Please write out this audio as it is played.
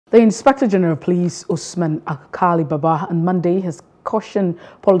The Inspector General of Police, Usman Alkali Baba, on Monday has cautioned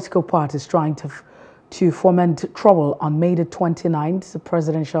political parties trying to foment trouble on May the 29th, the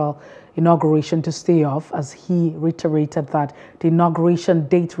presidential inauguration, to stay off, as he reiterated that the inauguration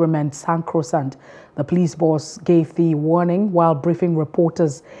date remains sacrosanct. The police boss gave the warning while briefing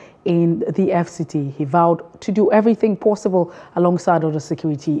reporters in the FCT. He vowed to do everything possible alongside other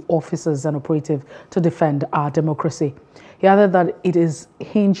security officers and operatives to defend our democracy. He added that it is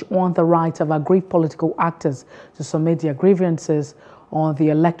hinged on the right of aggrieved political actors to submit their grievances on the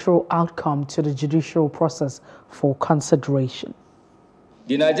electoral outcome to the judicial process for consideration.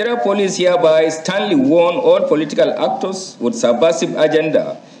 The Nigerian police hereby sternly warn all political actors with subversive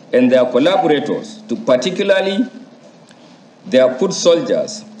agenda and their collaborators, to particularly their foot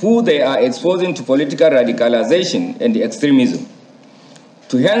soldiers, who they are exposing to political radicalization and extremism,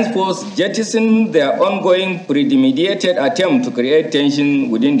 to henceforth jettison their ongoing premeditated attempt to create tension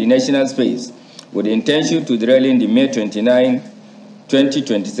within the national space with the intention to derail the May 29,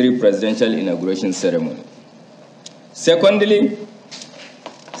 2023 presidential inauguration ceremony. Secondly,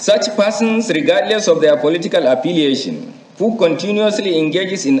 such persons, regardless of their political affiliation, who continuously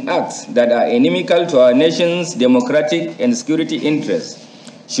engages in acts that are inimical to our nation's democratic and security interests,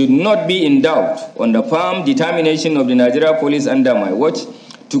 should not be in doubt on the firm determination of the Nigeria police under my watch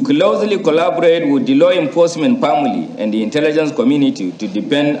to closely collaborate with the law enforcement family and the intelligence community to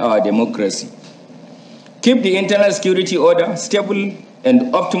defend our democracy, keep the internal security order stable,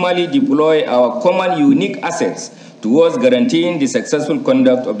 and optimally deploy our common unique assets towards guaranteeing the successful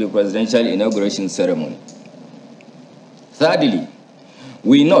conduct of the presidential inauguration ceremony. Thirdly,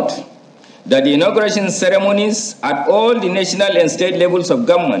 we note that the inauguration ceremonies at all the national and state levels of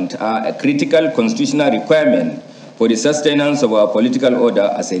government are a critical constitutional requirement for the sustenance of our political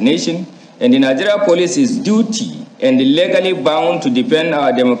order as a nation, and the Nigeria police is duty and legally bound to defend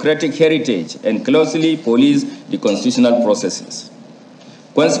our democratic heritage and closely police the constitutional processes.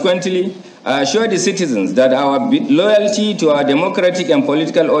 Consequently, I assure the citizens that our loyalty to our democratic and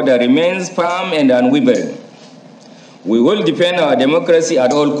political order remains firm and unwavering. We will defend our democracy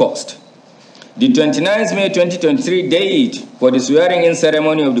at all costs. The 29th May 2023 date for the swearing-in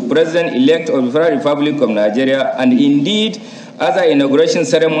ceremony of the President-elect of the Federal Republic of Nigeria, and indeed other inauguration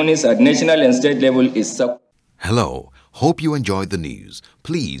ceremonies at national and state level, is sacrosanct. Hello, hope you enjoyed the news.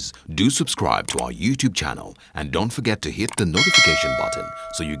 Please do subscribe to our YouTube channel and don't forget to hit the notification button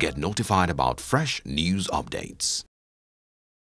so you get notified about fresh news updates.